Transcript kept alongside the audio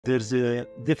There's a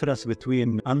difference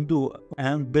between undo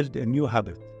and build a new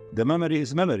habit. The memory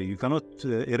is memory. You cannot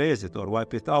erase it or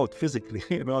wipe it out physically.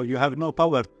 You have no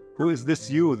power. Who is this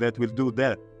you that will do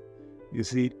that? You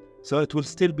see? So it will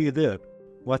still be there.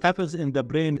 What happens in the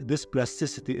brain, this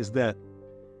plasticity, is that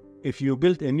if you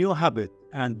build a new habit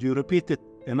and you repeat it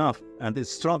enough and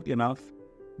it's strong enough,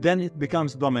 then it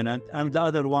becomes dominant and the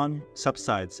other one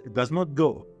subsides. It does not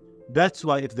go. That's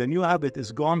why if the new habit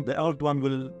is gone, the old one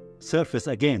will surface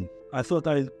again. I thought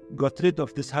I got rid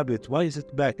of this habit. Why is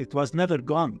it back? It was never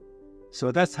gone.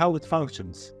 So that's how it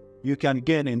functions. You can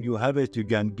gain a new habit, you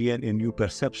can gain a new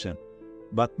perception,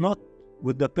 but not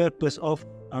with the purpose of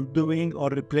undoing or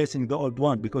replacing the old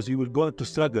one, because you will go into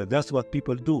struggle. That's what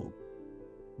people do.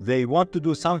 They want to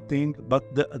do something,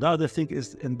 but the other thing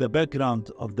is in the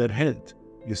background of their head,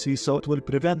 you see, so it will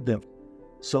prevent them.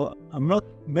 So I'm not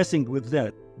messing with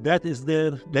that. That is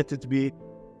there, let it be.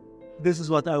 This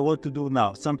is what I want to do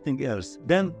now, something else.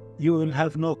 Then you will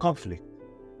have no conflict.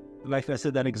 Like I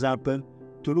said, an example,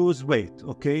 to lose weight,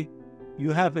 okay?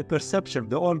 You have a perception,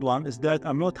 the old one is that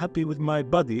I'm not happy with my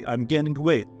body, I'm gaining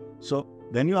weight. So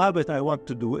the new habit I want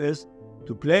to do is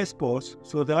to play sports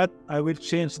so that I will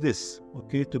change this,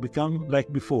 okay, to become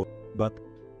like before. But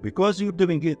because you're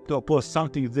doing it to oppose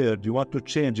something there, you want to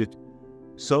change it.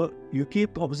 So you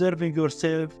keep observing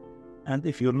yourself, and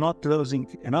if you're not losing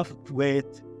enough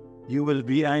weight, you will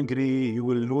be angry, you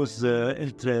will lose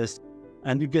interest,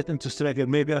 and you get into struggle.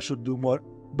 Maybe I should do more.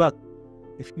 But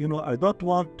if I don't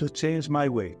want to change my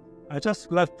weight, I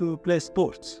just love to play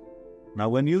sports. Now,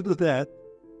 when you do that,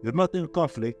 you're not in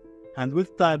conflict, and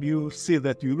with time you see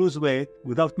that you lose weight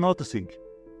without noticing.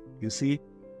 You see,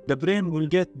 the brain will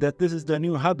get that this is the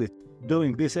new habit,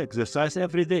 doing this exercise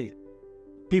every day.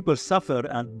 People suffer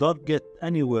and don't get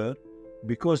anywhere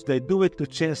because they do it to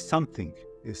change something.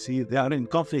 You see, they are in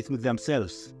conflict with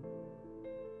themselves.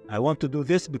 I want to do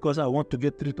this because I want to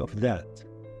get rid of that.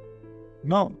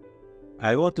 No,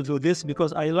 I want to do this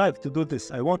because I like to do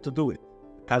this. I want to do it.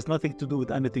 It has nothing to do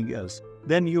with anything else.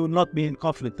 Then you will not be in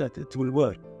conflict that it will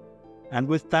work. And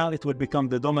with time, it will become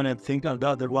the dominant thing and the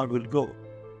other one will go.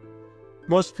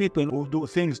 Most people who do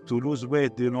things to lose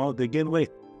weight, they gain weight.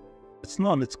 It's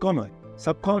known, it's common.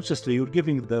 Subconsciously, you're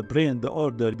giving the brain the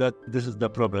order that this is the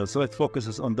problem, so it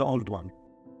focuses on the old one.